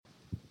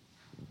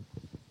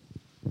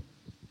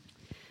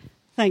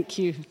Thank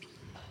you.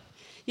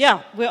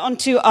 Yeah, we're on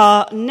to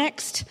our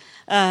next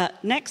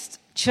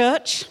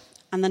church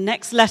and the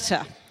next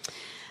letter.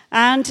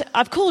 And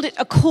I've called it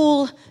a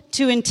call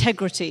to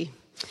integrity.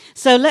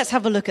 So let's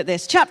have a look at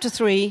this. Chapter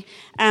 3,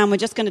 and we're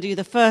just going to do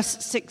the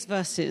first 6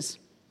 verses.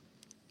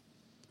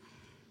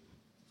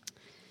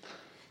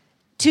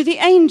 To the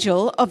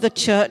angel of the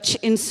church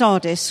in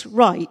Sardis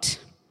write,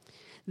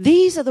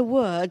 "These are the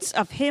words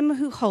of him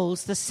who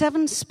holds the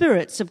 7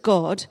 spirits of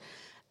God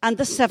and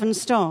the 7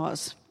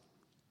 stars.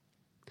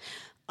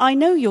 I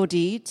know your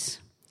deeds.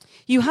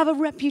 You have a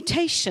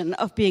reputation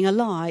of being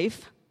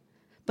alive,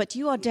 but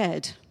you are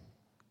dead.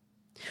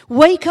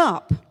 Wake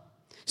up,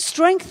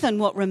 strengthen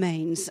what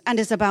remains and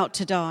is about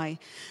to die,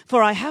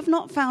 for I have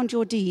not found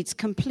your deeds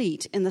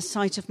complete in the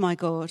sight of my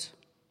God.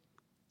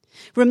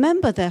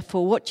 Remember,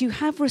 therefore, what you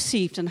have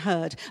received and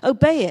heard.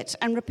 Obey it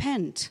and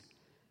repent.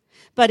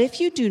 But if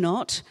you do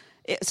not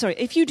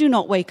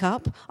wake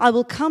up, I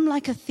will come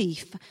like a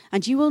thief,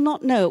 and you will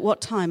not know at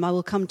what time I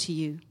will come to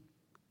you.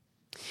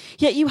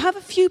 Yet you have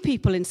a few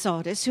people in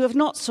Sardis who have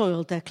not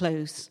soiled their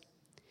clothes.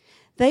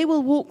 They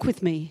will walk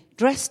with me,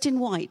 dressed in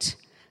white,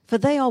 for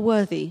they are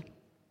worthy.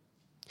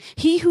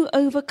 He who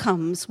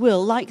overcomes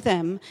will, like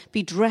them,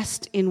 be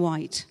dressed in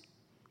white.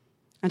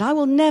 And I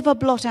will never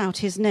blot out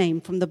his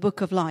name from the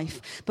book of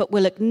life, but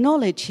will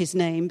acknowledge his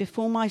name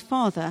before my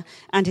Father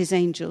and his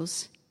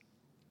angels.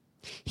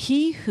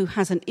 He who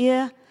has an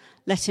ear,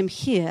 let him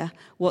hear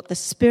what the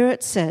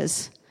Spirit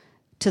says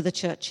to the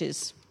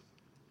churches."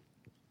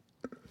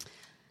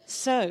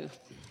 So,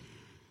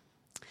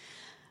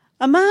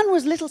 a man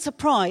was little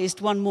surprised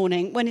one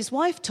morning when his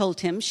wife told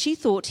him she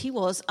thought he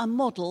was a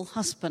model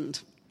husband.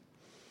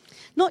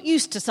 Not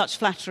used to such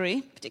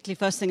flattery, particularly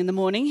first thing in the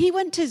morning, he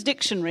went to his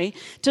dictionary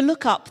to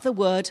look up the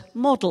word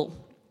model,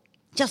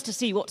 just to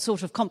see what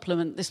sort of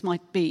compliment this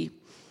might be.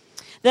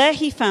 There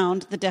he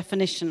found the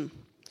definition.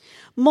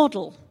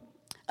 Model,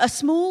 a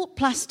small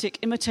plastic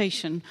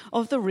imitation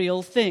of the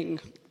real thing.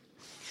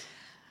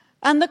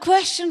 And the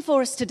question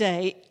for us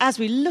today, as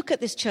we look at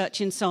this church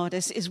in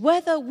Sardis, is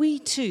whether we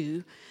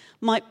too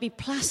might be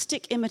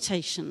plastic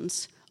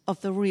imitations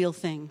of the real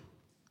thing.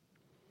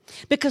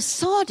 Because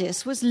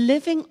Sardis was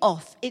living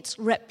off its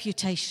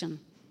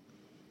reputation.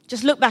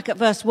 Just look back at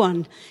verse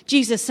 1.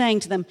 Jesus saying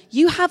to them,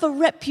 "You have a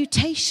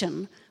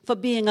reputation for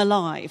being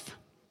alive.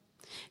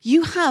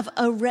 You have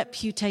a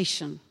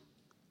reputation."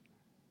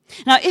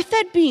 Now, if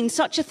there'd been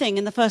such a thing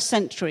in the first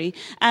century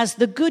as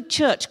the Good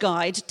Church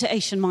Guide to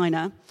Asia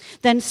Minor,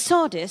 then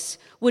Sardis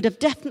would have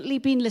definitely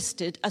been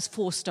listed as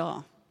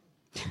 4-star.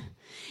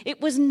 It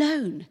was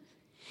known.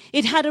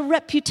 It had a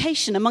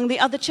reputation among the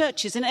other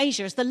churches in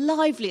Asia as the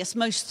liveliest,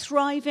 most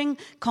thriving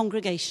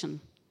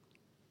congregation.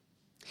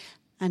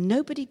 And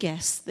nobody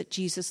guessed that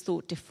Jesus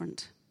thought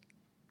different.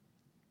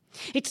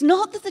 It's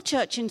not that the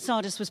church in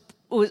Sardis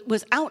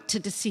was out to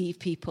deceive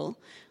people.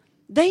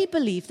 They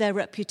believed their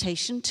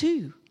reputation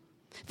too.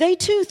 They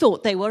too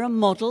thought they were a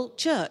model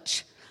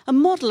church, a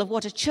model of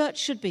what a church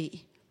should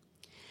be.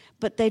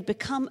 But they'd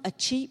become a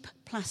cheap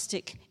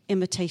plastic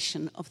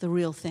imitation of the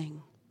real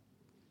thing.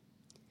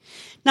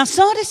 Now,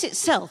 Sardis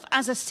itself,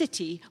 as a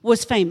city,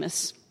 was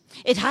famous.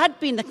 It had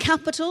been the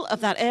capital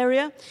of that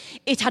area.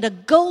 It had a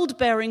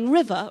gold-bearing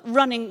river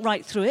running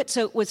right through it,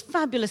 so it was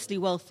fabulously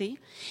wealthy.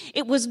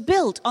 It was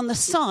built on the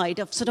side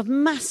of sort of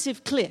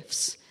massive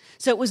cliffs,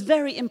 so it was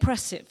very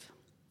impressive.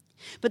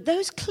 But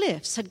those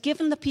cliffs had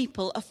given the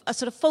people a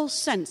sort of false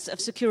sense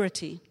of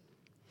security.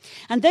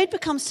 And they'd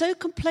become so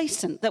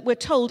complacent that we're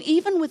told,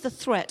 even with the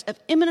threat of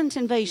imminent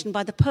invasion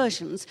by the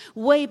Persians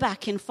way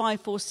back in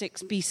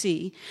 546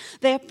 BC,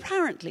 they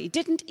apparently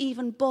didn't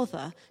even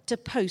bother to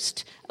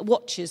post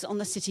watches on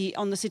the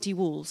city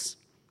walls.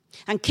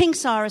 And King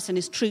Cyrus and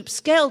his troops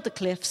scaled the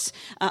cliffs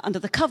under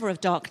the cover of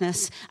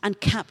darkness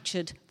and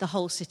captured the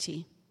whole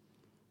city.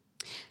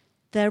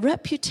 Their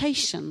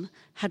reputation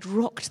had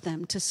rocked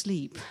them to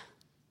sleep.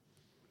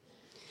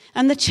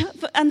 And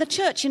the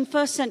church in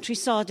first century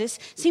Sardis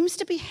seems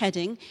to be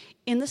heading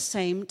in the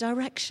same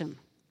direction.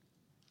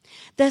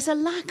 There's a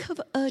lack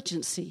of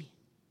urgency.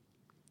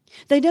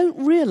 They don't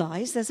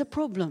realize there's a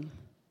problem.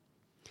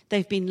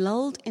 They've been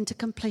lulled into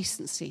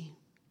complacency.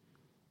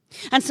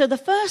 And so the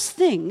first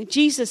thing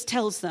Jesus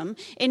tells them,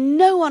 in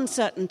no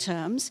uncertain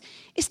terms,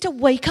 is to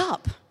wake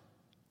up.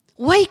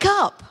 Wake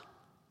up.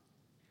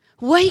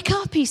 Wake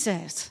up, he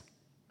says.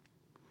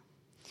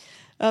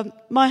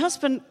 My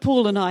husband,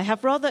 Paul, and I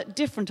have rather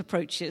different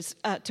approaches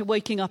to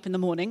waking up in the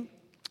morning,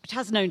 which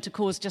has known to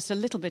cause just a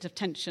little bit of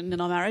tension in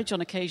our marriage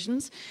on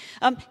occasions.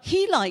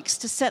 He likes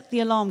to set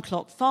the alarm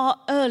clock far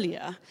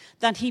earlier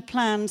than he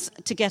plans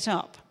to get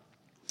up.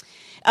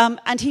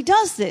 And he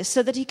does this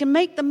so that he can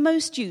make the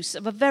most use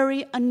of a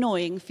very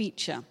annoying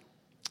feature,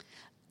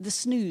 the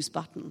snooze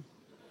button.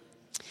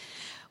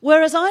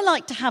 Whereas I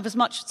like to have as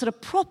much sort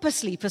of proper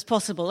sleep as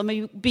possible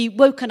and be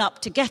woken up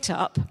to get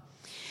up,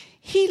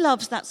 he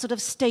loves that sort of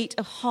state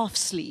of half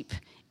sleep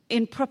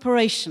in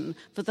preparation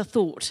for the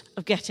thought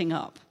of getting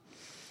up.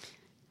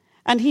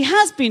 And he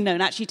has been known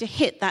actually to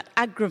hit that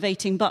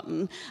aggravating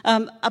button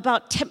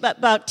about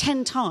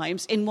 10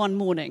 times in one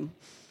morning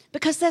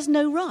because there's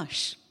no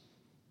rush.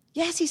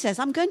 Yes, he says,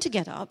 I'm going to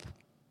get up,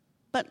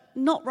 but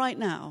not right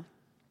now.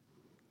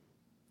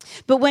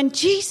 But when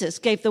Jesus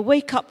gave the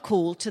wake-up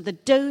call to the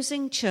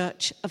dozing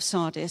church of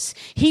Sardis,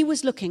 he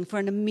was looking for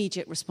an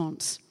immediate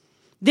response.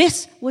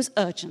 This was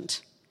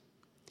urgent.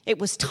 It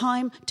was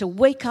time to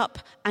wake up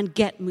and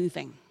get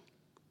moving.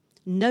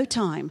 No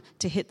time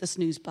to hit the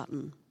snooze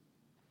button.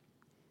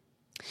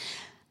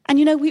 And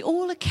we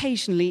all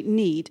occasionally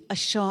need a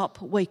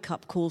sharp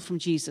wake-up call from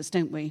Jesus,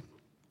 don't we?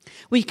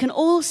 We can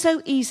all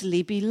so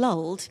easily be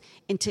lulled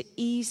into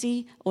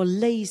easy or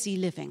lazy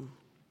living.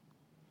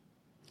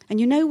 And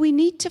we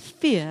need to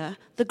fear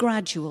the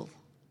gradual.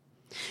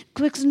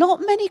 Because not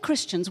many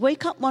Christians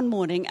wake up one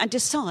morning and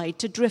decide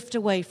to drift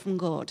away from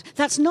God.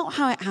 That's not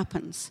how it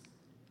happens.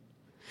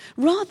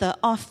 Rather,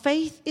 our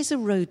faith is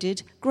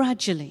eroded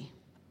gradually.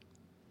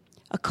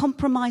 A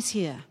compromise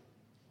here.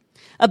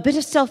 A bit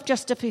of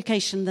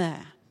self-justification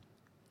there.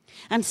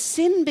 And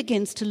sin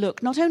begins to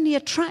look not only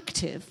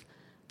attractive,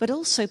 but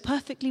also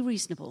perfectly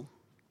reasonable.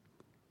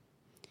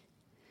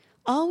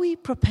 Are we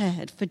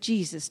prepared for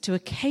Jesus to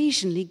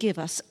occasionally give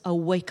us a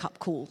wake-up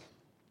call?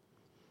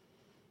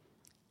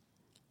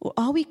 Or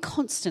are we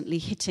constantly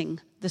hitting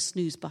the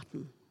snooze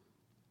button?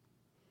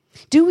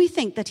 Do we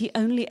think that he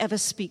only ever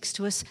speaks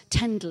to us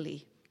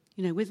tenderly,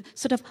 with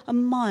sort of a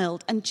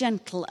mild and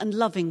gentle and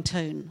loving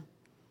tone?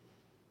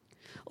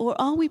 Or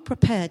are we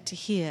prepared to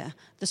hear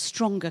the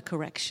stronger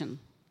correction?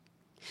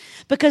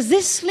 Because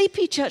this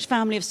sleepy church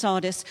family of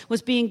Sardis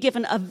was being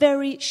given a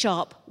very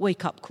sharp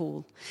wake-up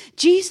call.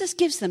 Jesus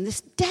gives them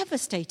this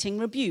devastating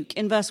rebuke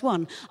in verse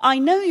 1. I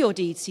know your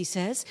deeds, he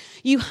says.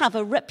 You have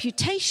a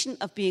reputation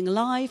of being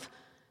alive,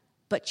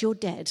 but you're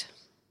dead.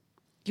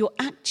 You're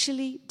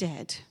actually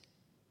dead.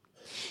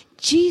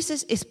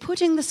 Jesus is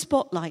putting the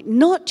spotlight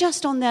not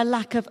just on their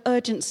lack of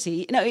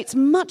urgency. It's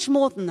much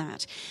more than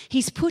that.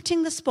 He's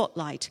putting the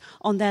spotlight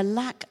on their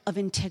lack of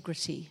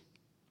integrity.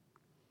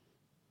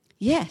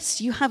 Yes,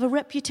 you have a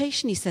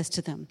reputation, he says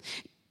to them.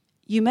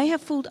 You may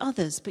have fooled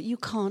others, but you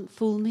can't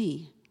fool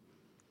me.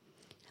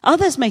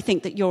 Others may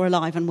think that you're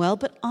alive and well,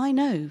 but I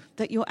know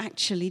that you're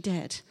actually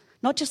dead.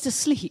 Not just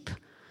asleep,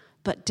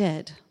 but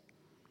dead.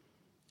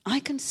 I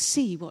can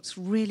see what's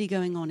really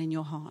going on in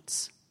your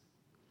hearts.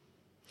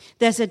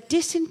 There's a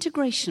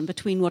disintegration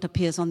between what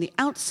appears on the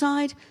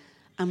outside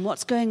and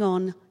what's going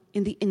on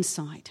in the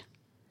inside.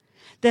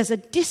 There's a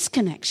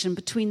disconnection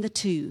between the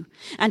two,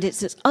 and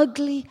it's as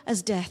ugly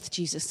as death,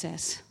 Jesus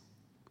says.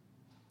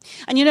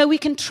 And we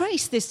can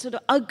trace this sort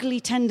of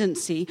ugly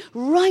tendency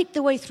right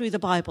the way through the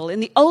Bible, in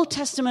the Old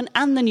Testament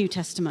and the New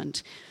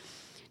Testament.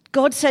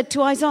 God said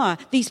to Isaiah,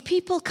 these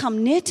people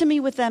come near to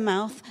me with their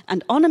mouth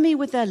and honor me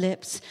with their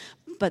lips,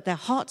 but their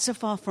hearts are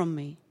far from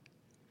me.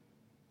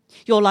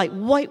 You're like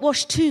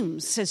whitewashed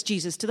tombs, says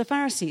Jesus to the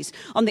Pharisees.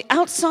 On the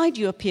outside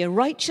you appear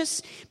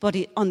righteous, but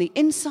on the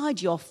inside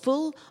you're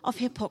full of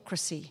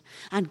hypocrisy.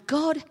 And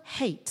God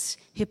hates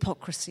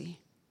hypocrisy.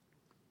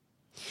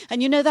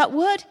 And that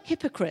word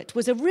hypocrite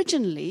was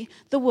originally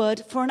the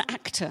word for an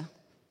actor.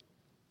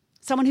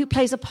 Someone who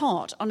plays a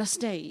part on a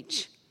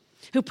stage,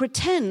 who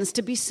pretends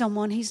to be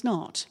someone he's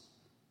not.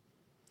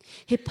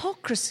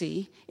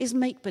 Hypocrisy is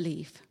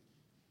make-believe.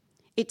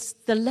 It's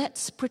the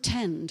let's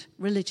pretend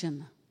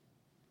religion.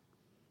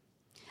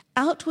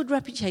 Outward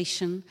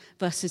reputation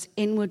versus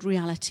inward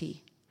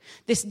reality.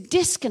 This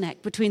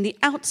disconnect between the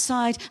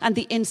outside and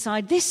the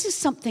inside, this is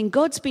something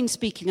God's been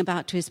speaking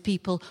about to his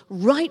people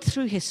right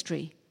through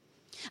history.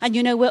 And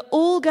we're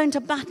all going to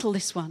battle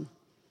this one,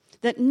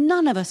 that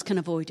none of us can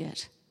avoid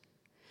it.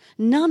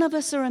 None of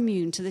us are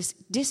immune to this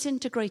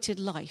disintegrated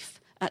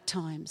life at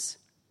times.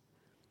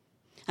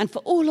 And for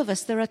all of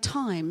us, there are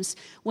times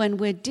when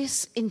we're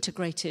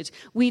disintegrated.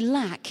 We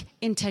lack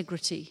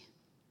integrity.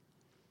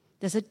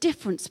 There's a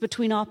difference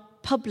between our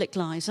public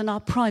lives and our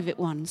private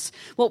ones,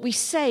 what we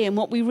say and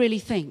what we really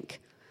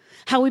think,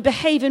 how we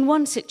behave in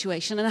one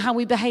situation and how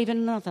we behave in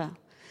another,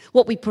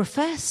 what we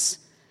profess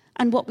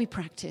and what we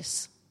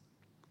practice.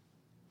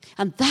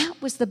 And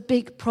that was the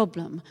big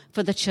problem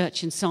for the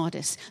church in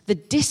Sardis, the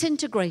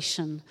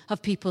disintegration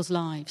of people's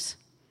lives.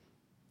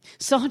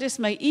 Sardis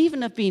may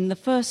even have been the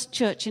first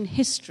church in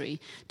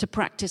history to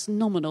practice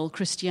nominal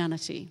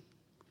Christianity.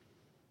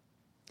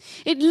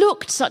 It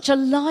looked such a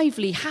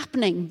lively,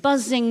 happening,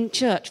 buzzing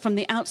church from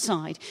the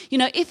outside.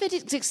 If it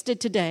existed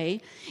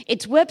today,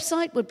 its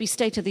website would be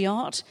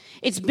state-of-the-art,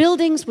 its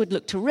buildings would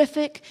look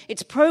terrific,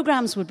 its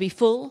programs would be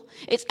full,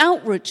 its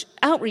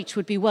outreach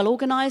would be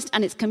well-organized,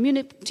 and its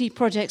community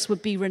projects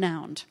would be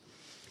renowned.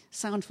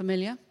 Sound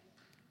familiar?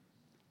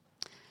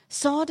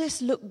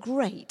 Sardis looked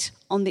great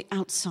on the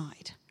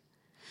outside,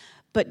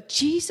 but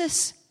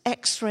Jesus'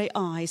 X-ray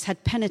eyes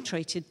had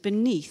penetrated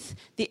beneath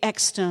the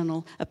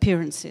external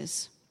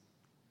appearances.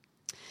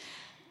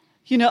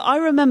 You know, I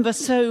remember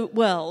so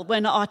well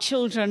when our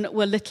children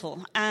were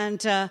little,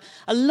 and a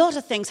lot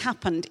of things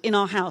happened in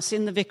our house,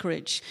 in the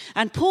vicarage.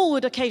 And Paul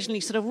would occasionally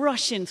sort of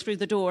rush in through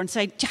the door and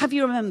say, have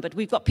you remembered?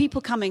 We've got people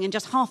coming in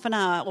just half an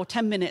hour or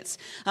 10 minutes.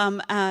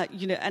 And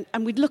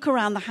we'd look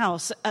around the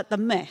house at the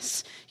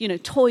mess,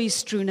 toys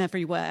strewn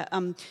everywhere,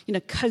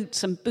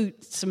 coats and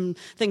boots and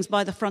things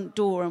by the front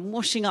door and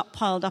washing up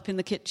piled up in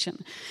the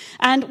kitchen.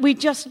 And we'd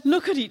just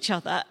look at each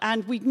other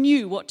and we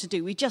knew what to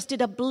do. We just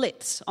did a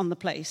blitz on the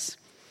place.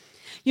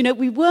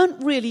 We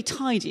weren't really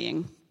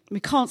tidying.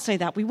 We can't say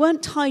that. We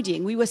weren't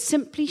tidying. We were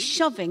simply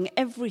shoving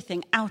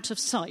everything out of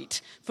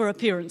sight for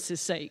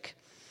appearance's sake.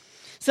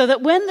 So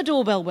that when the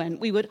doorbell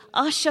went, we would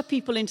usher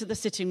people into the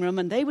sitting room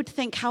and they would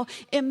think how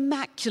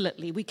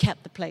immaculately we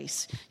kept the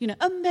place.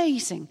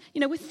 Amazing.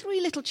 With 3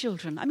 little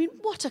children. I mean,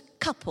 what a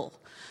couple.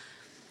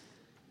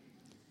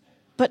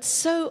 But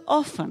so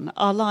often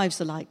our lives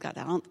are like that,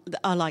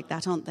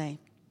 aren't they?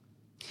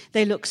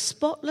 They look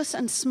spotless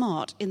and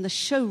smart in the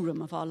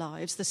showroom of our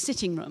lives, the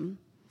sitting room,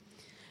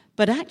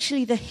 but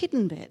actually the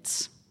hidden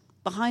bits,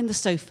 behind the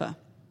sofa,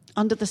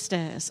 under the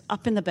stairs,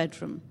 up in the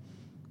bedroom,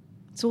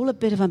 it's all a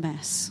bit of a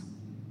mess.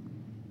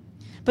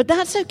 But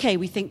that's okay,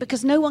 we think,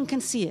 because no one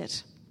can see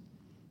it.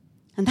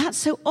 And that's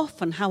so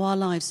often how our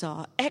lives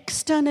are,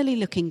 externally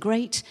looking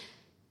great,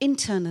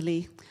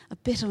 internally a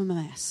bit of a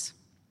mess.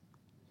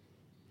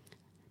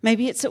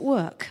 Maybe it's at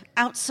work.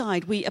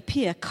 Outside, we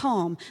appear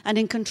calm and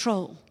in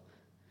control.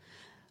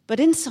 But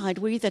inside,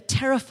 we're either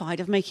terrified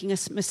of making a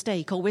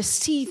mistake or we're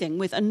seething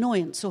with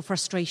annoyance or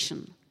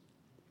frustration.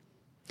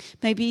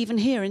 Maybe even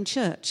here in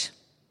church.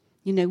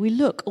 We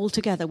look all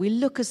together. We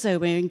look as though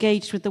we're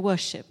engaged with the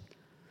worship.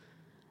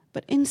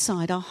 But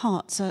inside, our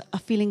hearts are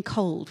feeling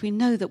cold. We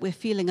know that we're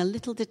feeling a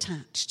little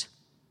detached.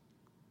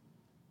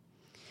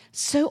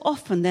 So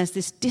often, there's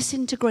this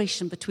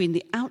disintegration between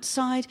the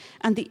outside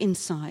and the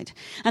inside,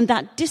 and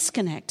that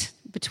disconnect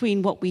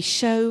between what we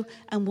show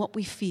and what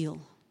we feel.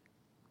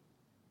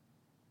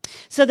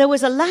 So there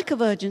was a lack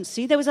of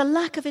urgency, there was a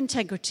lack of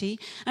integrity,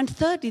 and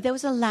thirdly, there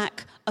was a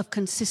lack of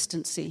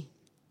consistency.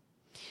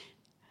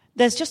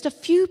 There's just a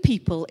few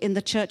people in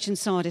the church in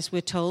Sardis,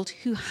 we're told,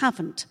 who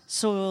haven't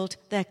soiled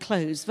their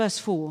clothes. Verse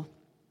 4.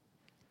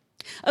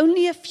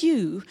 Only a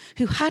few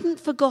who hadn't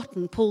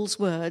forgotten Paul's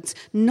words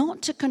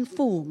not to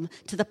conform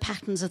to the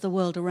patterns of the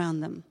world around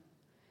them.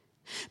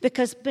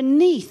 Because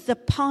beneath the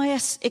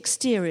pious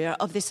exterior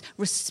of this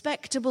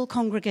respectable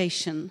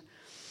congregation,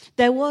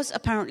 there was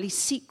apparently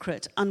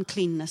secret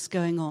uncleanness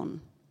going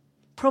on,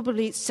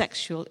 probably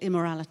sexual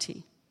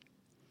immorality.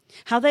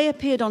 How they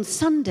appeared on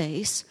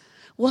Sundays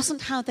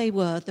wasn't how they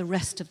were the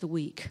rest of the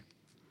week.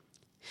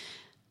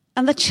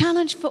 And the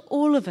challenge for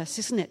all of us,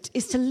 isn't it,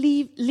 is to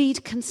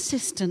lead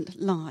consistent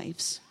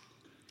lives.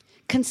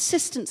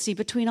 Consistency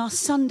between our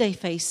Sunday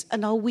face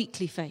and our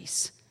weekly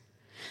face.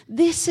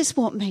 This is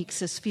what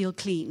makes us feel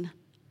clean.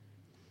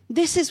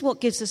 This is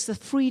what gives us the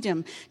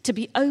freedom to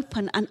be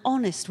open and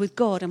honest with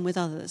God and with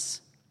others.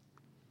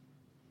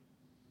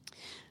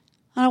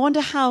 And I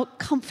wonder how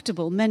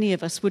comfortable many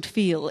of us would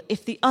feel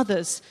if the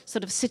others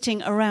sort of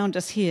sitting around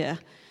us here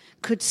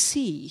could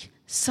see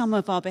some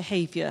of our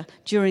behavior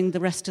during the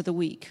rest of the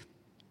week,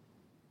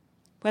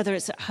 whether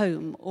it's at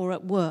home or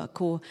at work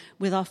or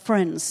with our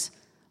friends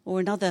or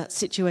in other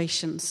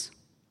situations.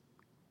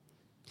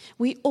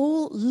 We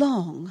all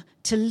long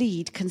to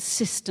lead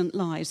consistent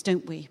lives,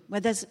 don't we? Where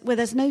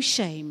there's no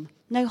shame,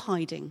 no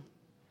hiding.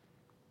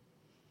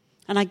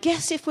 And I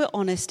guess if we're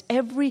honest,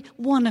 every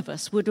one of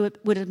us would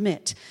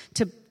admit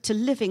to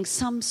living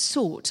some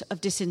sort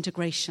of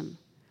disintegration.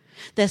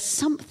 There's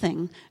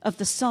something of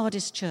the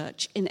Sardis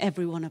church in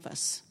every one of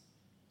us.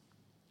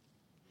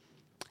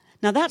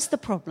 Now that's the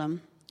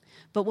problem,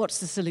 but what's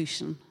the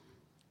solution?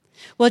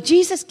 Well,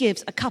 Jesus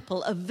gives a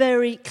couple of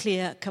very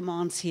clear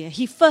commands here.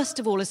 He first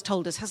of all has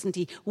told us, hasn't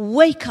he?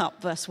 Wake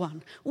up, verse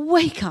 1.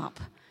 Wake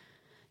up.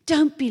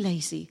 Don't be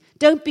lazy.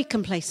 Don't be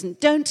complacent.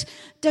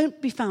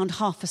 Don't be found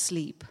half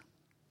asleep.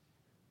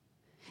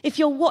 If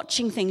you're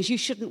watching things you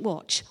shouldn't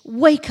watch,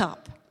 wake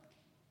up.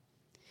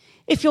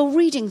 If you're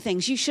reading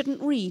things you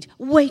shouldn't read,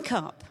 wake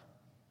up.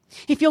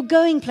 If you're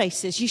going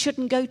places you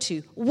shouldn't go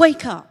to,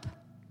 wake up.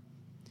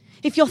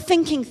 If you're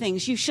thinking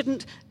things you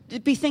shouldn't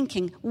be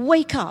thinking,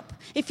 wake up.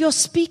 If you're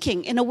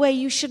speaking in a way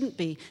you shouldn't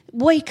be,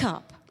 wake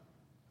up.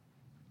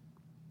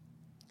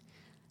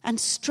 And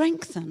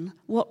strengthen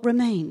what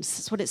remains.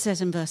 That's what it says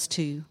in verse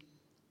 2.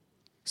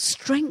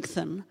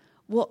 Strengthen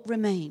what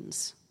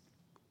remains.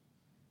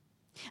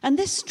 And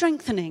this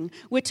strengthening,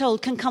 we're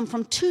told, can come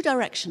from 2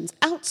 directions,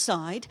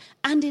 outside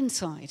and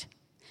inside.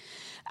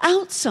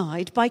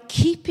 Outside by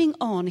keeping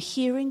on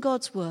hearing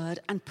God's word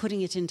and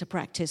putting it into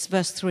practice.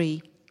 Verse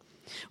 3.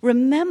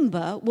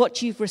 Remember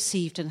what you've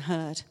received and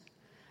heard.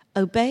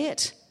 Obey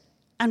it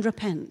and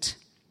repent.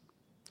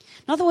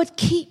 In other words,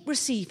 keep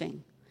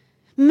receiving.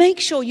 Make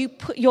sure you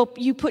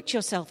put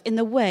yourself in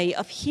the way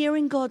of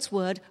hearing God's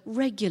word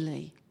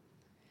regularly.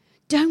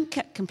 Don't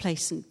get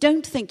complacent.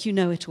 Don't think you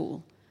know it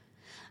all.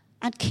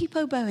 And keep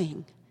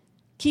obeying.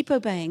 Keep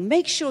obeying.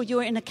 Make sure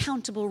you're in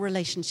accountable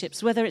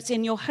relationships, whether it's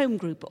in your home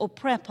group or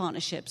prayer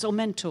partnerships or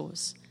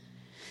mentors.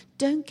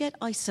 Don't get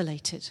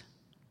isolated.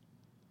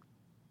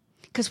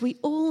 Because we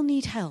all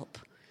need help.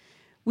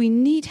 We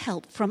need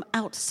help from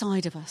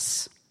outside of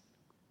us.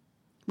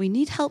 We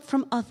need help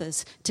from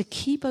others to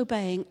keep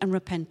obeying and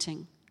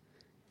repenting,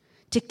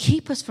 to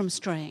keep us from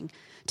straying,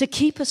 to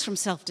keep us from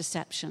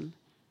self-deception,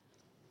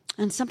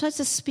 and sometimes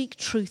to speak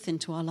truth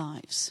into our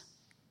lives.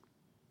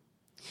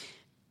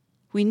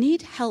 We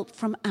need help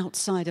from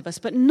outside of us,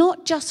 but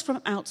not just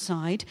from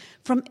outside,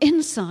 from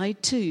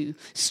inside too,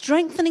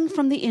 strengthening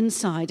from the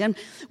inside. And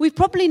we've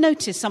probably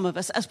noticed, some of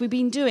us, as we've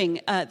been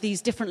doing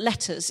these different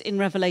letters in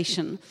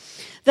Revelation,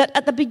 that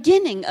at the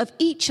beginning of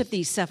each of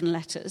these 7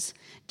 letters,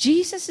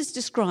 Jesus is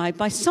described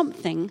by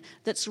something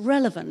that's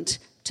relevant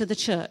to the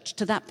church,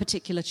 to that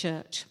particular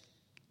church.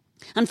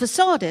 And for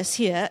Sardis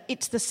here,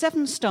 it's the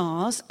 7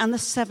 stars and the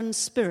 7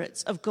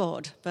 spirits of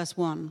God, verse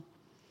 1.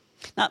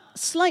 Now,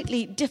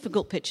 slightly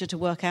difficult picture to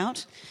work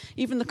out.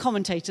 Even the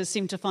commentators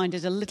seem to find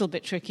it a little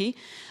bit tricky.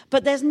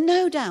 But there's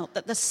no doubt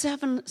that the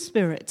 7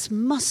 spirits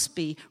must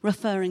be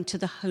referring to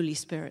the Holy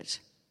Spirit.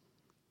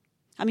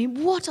 I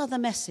mean, what other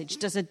message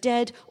does a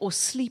dead or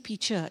sleepy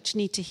church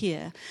need to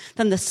hear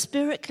than the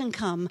Spirit can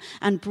come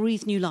and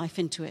breathe new life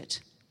into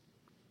it?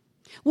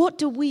 What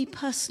do we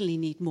personally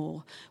need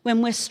more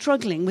when we're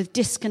struggling with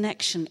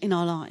disconnection in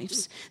our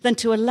lives than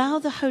to allow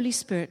the Holy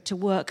Spirit to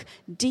work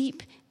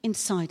deep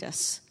inside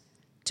us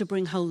to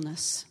bring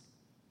wholeness?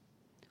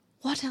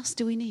 What else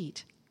do we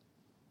need?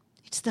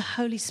 It's the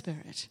Holy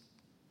Spirit.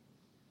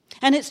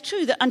 And it's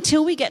true that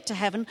until we get to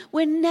heaven,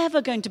 we're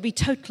never going to be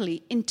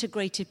totally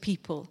integrated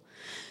people.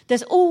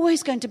 There's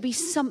always going to be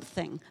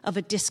something of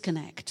a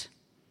disconnect.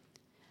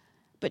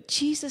 But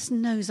Jesus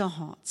knows our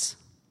hearts.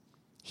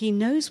 He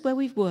knows where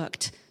we've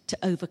worked to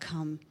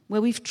overcome,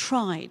 where we've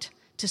tried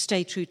to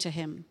stay true to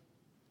him.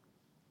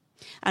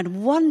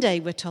 And one day,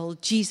 we're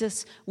told,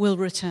 Jesus will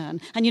return.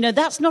 And you know,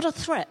 that's not a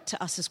threat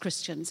to us as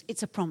Christians.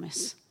 It's a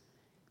promise.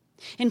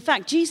 In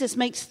fact, Jesus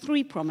makes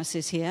 3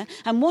 promises here.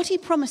 And what he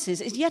promises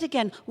is yet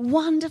again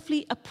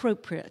wonderfully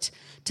appropriate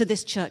to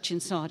this church in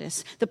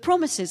Sardis. The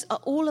promises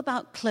are all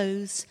about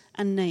clothes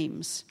and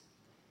names.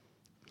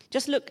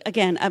 Just look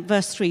again at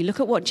verse 3. Look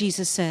at what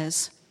Jesus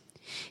says.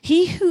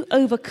 He who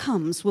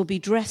overcomes will be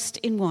dressed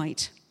in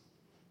white.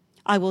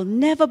 I will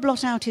never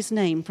blot out his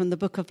name from the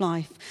book of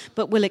life,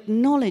 but will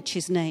acknowledge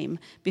his name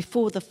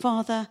before the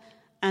Father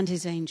and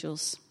his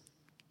angels.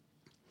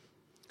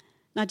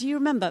 Now, do you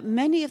remember,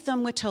 many of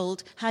them, we're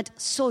told, had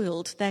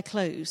soiled their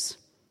clothes.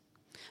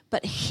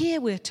 But here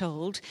we're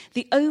told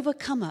the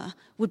overcomer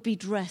would be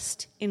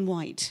dressed in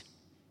white.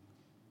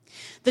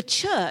 The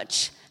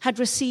church had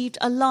received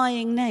a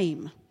lying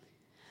name,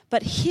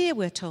 but here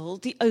we're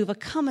told the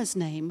overcomer's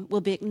name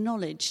will be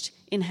acknowledged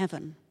in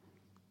heaven.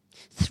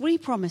 3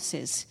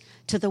 promises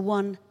to the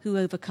one who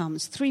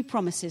overcomes. 3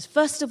 promises.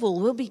 First of all,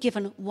 we'll be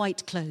given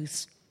white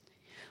clothes.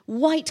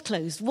 White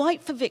clothes,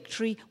 white for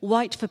victory,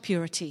 white for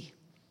purity.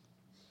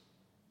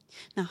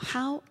 Now,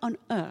 how on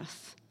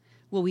earth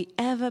will we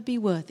ever be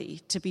worthy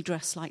to be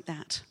dressed like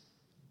that?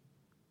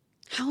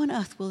 How on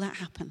earth will that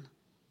happen?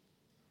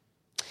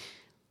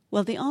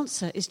 Well, the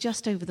answer is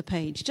just over the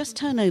page. Just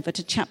turn over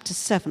to chapter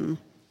 7.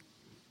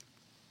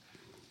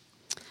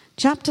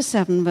 Chapter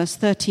 7, verse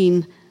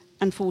 13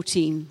 and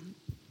 14.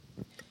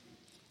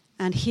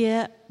 And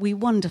here we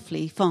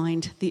wonderfully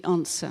find the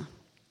answer.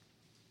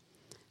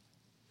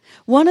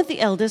 One of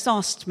the elders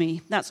asked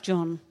me, that's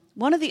John,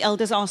 one of the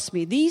elders asked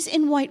me, these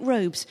in white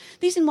robes,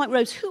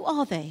 who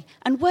are they?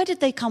 And where did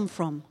they come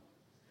from?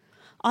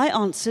 I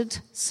answered,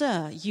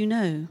 Sir, you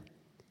know.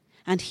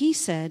 And he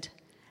said,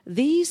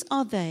 these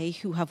are they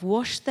who have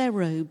washed their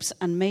robes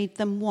and made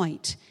them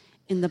white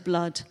in the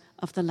blood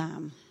of the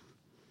Lamb.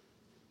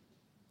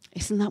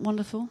 Isn't that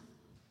wonderful?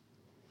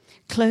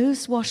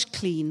 Clothes washed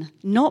clean,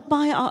 not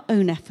by our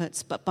own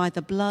efforts, but by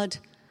the blood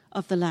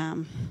of the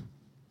Lamb.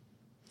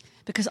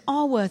 Because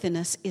our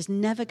worthiness is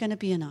never going to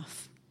be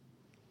enough.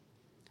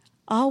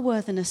 Our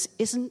worthiness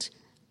isn't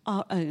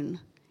our own.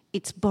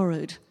 It's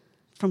borrowed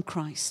from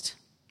Christ.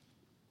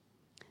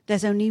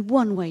 There's only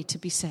one way to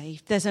be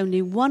saved. There's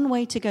only one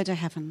way to go to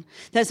heaven.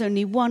 There's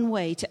only one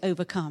way to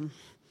overcome.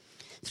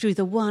 Through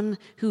the one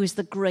who is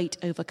the great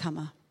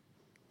overcomer.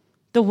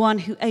 The one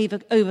who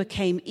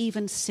overcame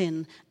even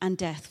sin and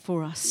death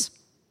for us.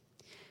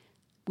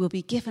 We'll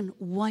be given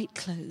white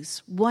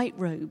clothes, white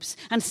robes.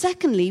 And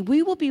secondly,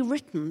 we will be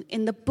written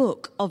in the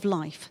book of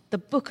life. The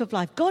book of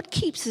life. God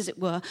keeps, as it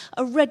were,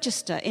 a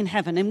register in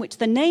heaven in which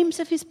the names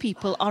of his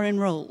people are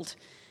enrolled.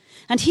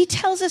 And he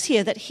tells us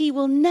here that he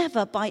will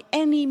never by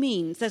any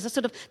means, there's a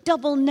sort of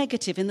double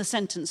negative in the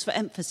sentence for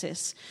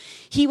emphasis,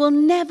 he will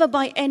never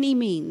by any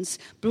means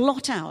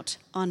blot out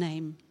our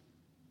name.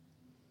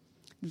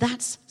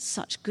 That's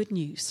such good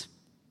news.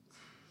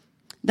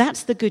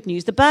 That's the good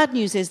news. The bad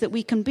news is that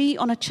we can be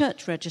on a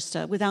church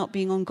register without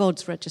being on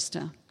God's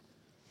register.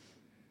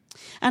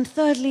 And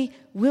thirdly,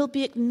 we'll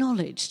be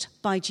acknowledged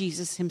by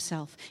Jesus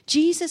himself.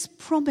 Jesus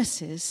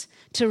promises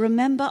to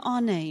remember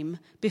our name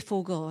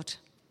before God.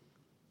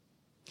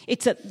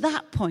 It's at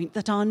that point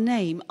that our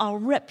name, our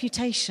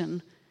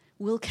reputation,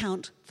 will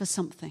count for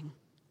something.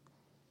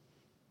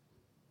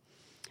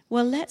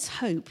 Well, let's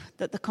hope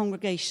that the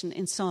congregation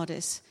in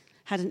Sardis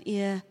had an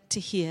ear to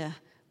hear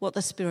what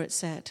the Spirit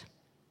said.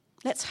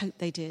 Let's hope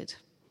they did.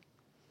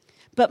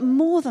 But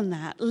more than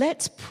that,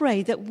 let's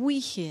pray that we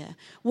hear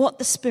what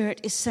the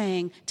Spirit is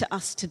saying to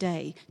us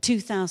today,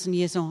 2,000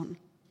 years on.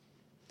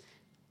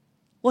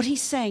 What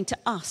he's saying to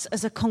us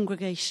as a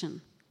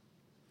congregation.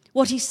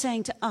 What he's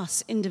saying to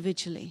us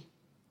individually.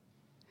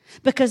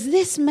 Because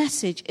this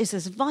message is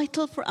as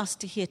vital for us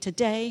to hear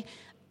today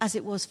as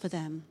it was for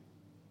them.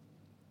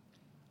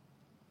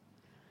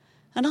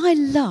 And I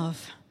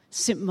love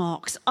St.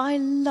 Mark's. I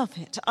love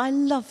it. I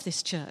love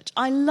this church.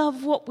 I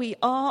love what we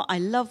are. I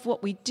love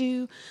what we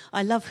do.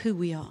 I love who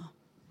we are.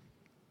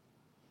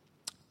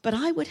 But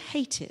I would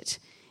hate it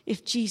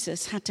if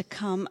Jesus had to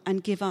come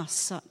and give us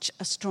such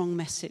a strong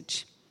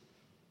message.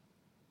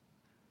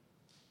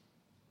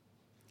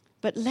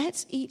 But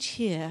let's each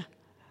hear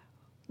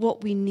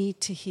what we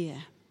need to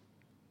hear.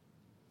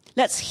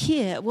 Let's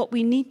hear what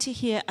we need to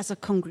hear as a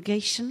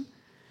congregation,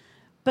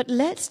 but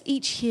let's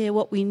each hear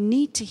what we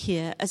need to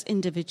hear as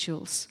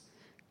individuals.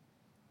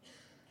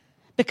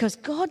 Because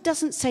God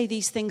doesn't say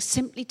these things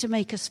simply to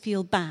make us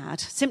feel bad,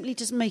 simply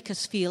to make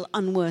us feel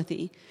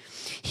unworthy.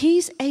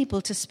 He's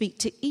able to speak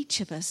to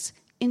each of us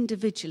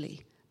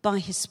individually by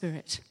his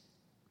Spirit.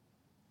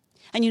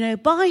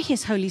 And by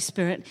his Holy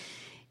Spirit,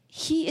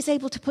 he is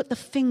able to put the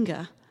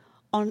finger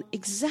on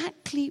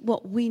exactly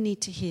what we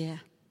need to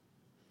hear.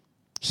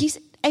 He's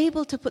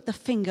able to put the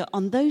finger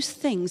on those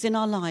things in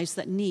our lives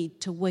that need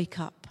to wake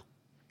up.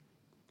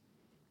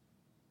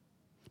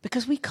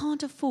 Because we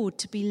can't afford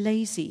to be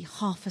lazy,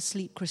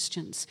 half-asleep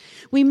Christians.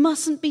 We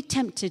mustn't be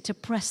tempted to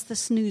press the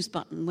snooze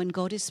button when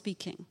God is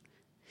speaking.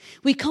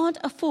 We can't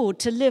afford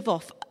to live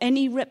off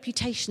any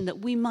reputation that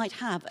we might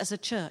have as a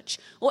church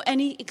or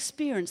any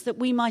experience that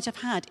we might have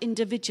had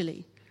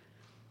individually.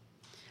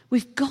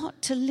 We've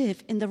got to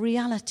live in the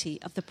reality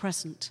of the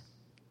present.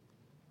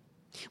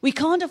 We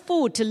can't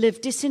afford to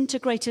live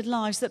disintegrated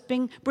lives that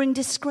bring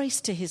disgrace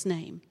to his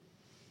name.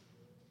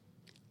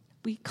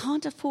 We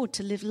can't afford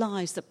to live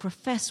lives that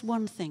profess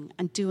one thing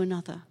and do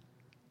another.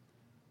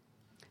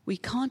 We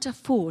can't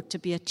afford to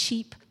be a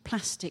cheap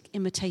plastic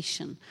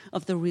imitation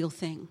of the real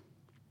thing.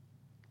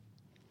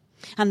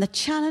 And the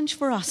challenge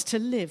for us to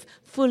live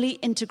fully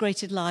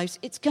integrated lives,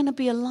 it's going to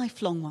be a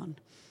lifelong one.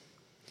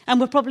 And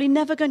we're probably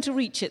never going to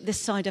reach it this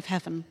side of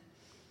heaven.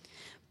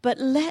 But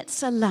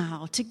let's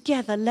allow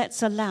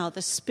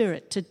the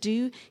Spirit to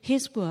do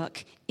his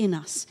work in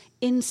us,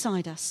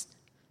 inside us,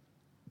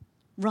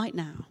 right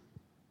now.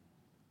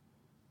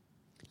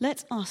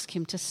 Let's ask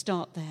him to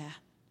start there,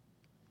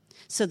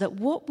 so that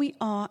what we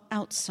are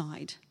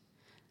outside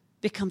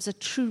becomes a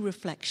true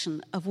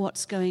reflection of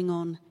what's going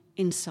on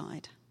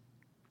inside.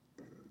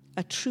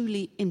 A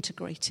truly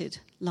integrated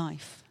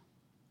life.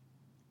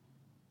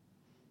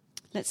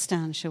 Let's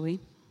stand, shall we?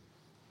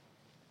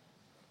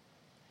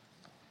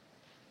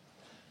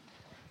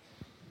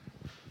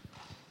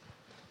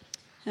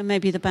 And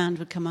maybe the band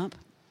would come up.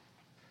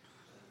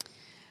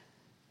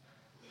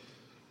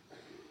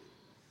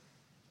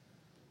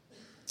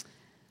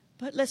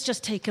 But let's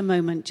just take a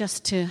moment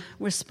just to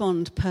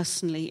respond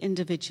personally,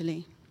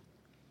 individually.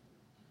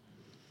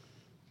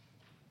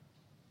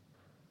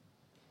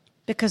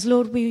 Because,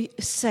 Lord, we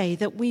say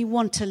that we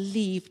want to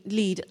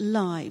lead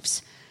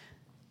lives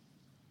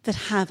that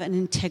have an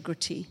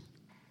integrity.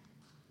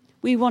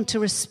 We want to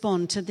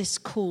respond to this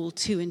call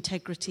to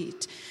integrity,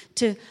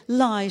 to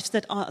lives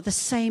that are the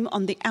same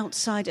on the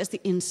outside as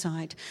the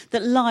inside,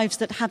 that lives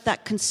that have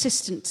that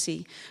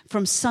consistency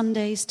from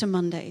Sundays to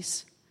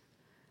Mondays.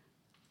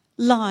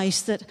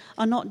 Lives that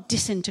are not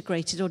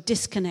disintegrated or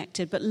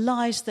disconnected, but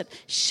lives that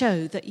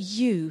show that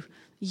you,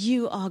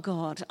 our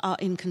God, are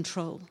in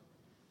control.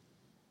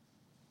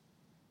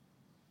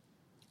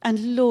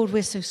 And Lord,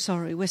 we're so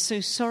sorry. We're so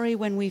sorry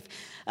when we've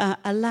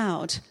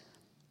allowed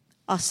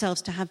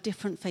ourselves to have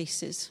different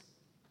faces.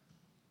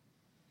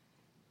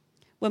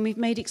 When we've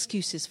made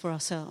excuses for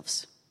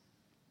ourselves.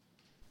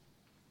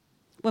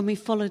 When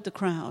we've followed the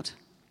crowd.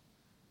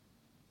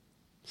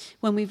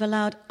 When we've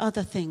allowed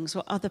other things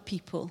or other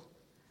people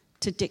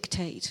to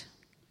dictate.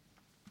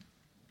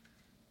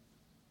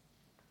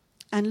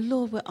 And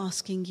Lord, we're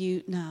asking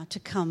you now to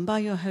come by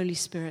your Holy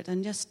Spirit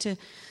and just to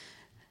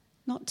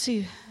not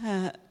to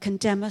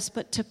condemn us,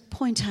 but to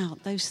point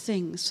out those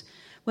things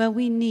where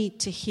we need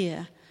to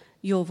hear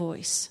your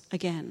voice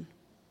again.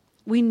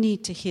 We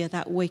need to hear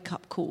that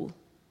wake-up call.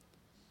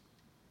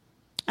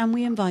 And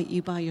we invite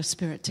you by your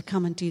Spirit to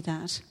come and do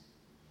that,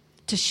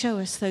 to show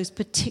us those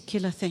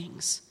particular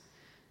things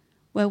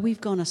where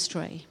we've gone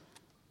astray,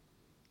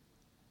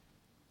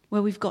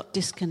 where we've got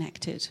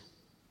disconnected.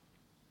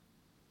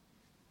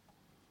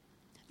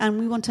 And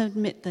we want to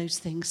admit those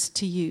things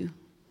to you.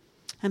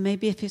 And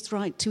maybe if it's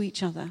right, to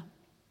each other.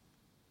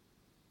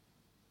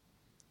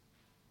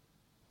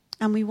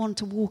 And we want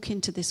to walk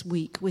into this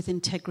week with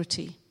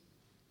integrity.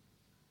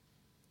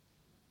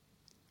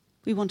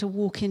 We want to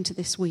walk into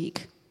this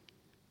week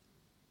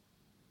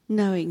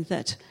knowing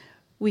that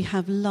we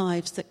have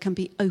lives that can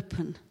be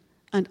open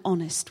and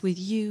honest with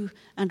you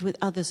and with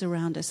others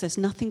around us. There's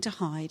nothing to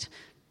hide,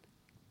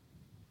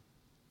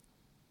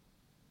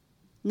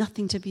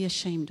 nothing to be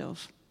ashamed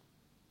of.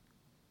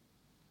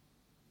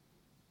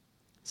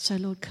 So,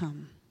 Lord,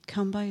 come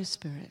by your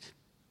Spirit.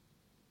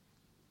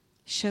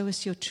 Show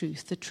us your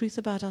truth, the truth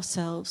about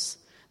ourselves,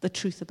 the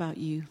truth about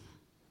you.